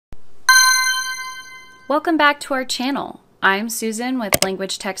Welcome back to our channel. I'm Susan with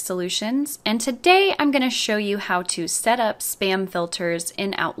Language Tech Solutions, and today I'm going to show you how to set up spam filters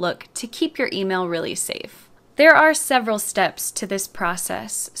in Outlook to keep your email really safe. There are several steps to this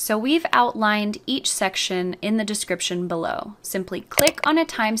process, so we've outlined each section in the description below. Simply click on a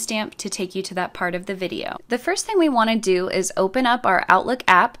timestamp to take you to that part of the video. The first thing we want to do is open up our Outlook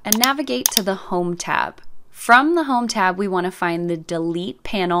app and navigate to the Home tab. From the Home tab, we want to find the Delete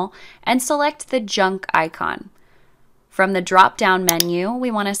panel and select the Junk icon. From the drop-down menu,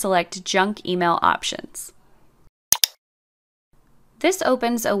 we want to select Junk Email Options. This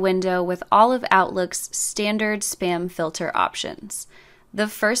opens a window with all of Outlook's standard spam filter options. The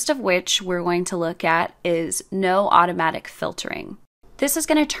first of which we're going to look at is No Automatic Filtering. This is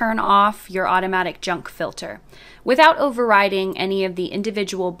going to turn off your automatic junk filter without overriding any of the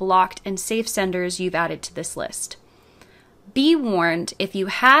individual blocked and safe senders you've added to this list. Be warned, if you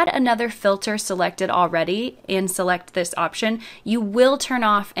had another filter selected already and select this option, you will turn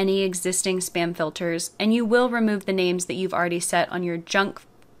off any existing spam filters and you will remove the names that you've already set on your junk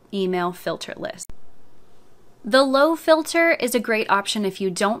email filter list. The low filter is a great option if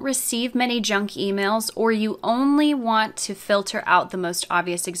you don't receive many junk emails or you only want to filter out the most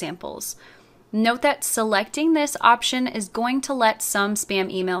obvious examples. Note that selecting this option is going to let some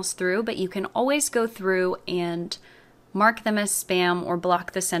spam emails through, but you can always go through and mark them as spam or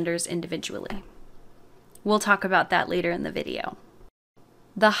block the senders individually. We'll talk about that later in the video.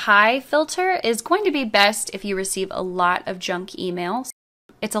 The high filter is going to be best if you receive a lot of junk emails.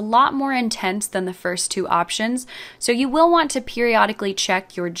 It's a lot more intense than the first two options, so you will want to periodically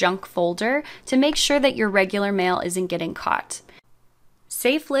check your junk folder to make sure that your regular mail isn't getting caught.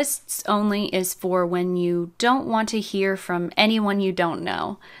 Safe lists only is for when you don't want to hear from anyone you don't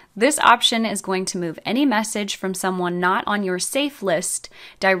know. This option is going to move any message from someone not on your safe list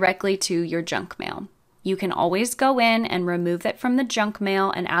directly to your junk mail. You can always go in and remove that from the junk mail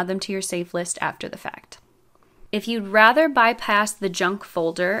and add them to your safe list after the fact. If you'd rather bypass the junk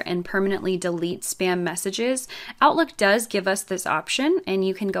folder and permanently delete spam messages, Outlook does give us this option, and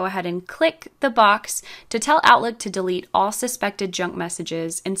you can go ahead and click the box to tell Outlook to delete all suspected junk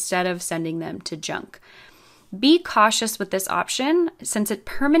messages instead of sending them to junk. Be cautious with this option. Since it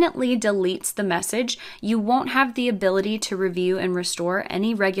permanently deletes the message, you won't have the ability to review and restore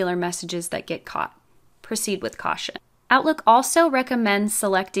any regular messages that get caught. Proceed with caution. Outlook also recommends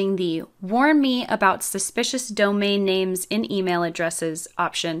selecting the Warn Me About Suspicious Domain Names in Email Addresses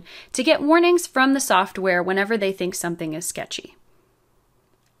option to get warnings from the software whenever they think something is sketchy.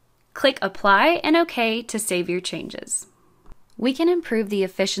 Click Apply and OK to save your changes. We can improve the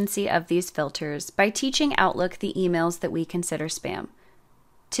efficiency of these filters by teaching Outlook the emails that we consider spam.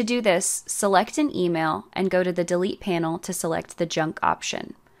 To do this, select an email and go to the Delete panel to select the Junk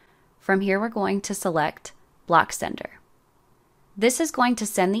option. From here, we're going to select Block Sender. This is going to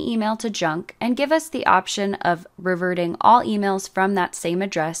send the email to junk and give us the option of reverting all emails from that same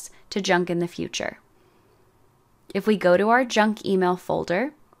address to junk in the future. If we go to our junk email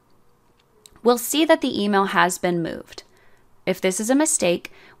folder, we'll see that the email has been moved. If this is a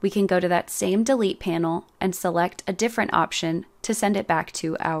mistake, we can go to that same delete panel and select a different option to send it back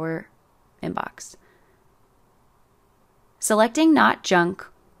to our inbox. Selecting Not Junk,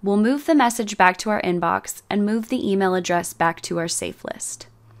 we'll move the message back to our inbox and move the email address back to our safe list.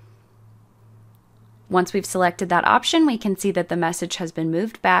 Once we've selected that option, we can see that the message has been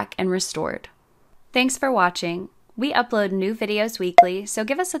moved back and restored. Thanks for watching. We upload new videos weekly, so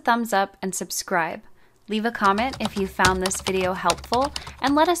give us a thumbs up and subscribe. Leave a comment if you found this video helpful,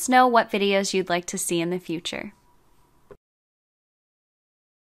 and let us know what videos you'd like to see in the future.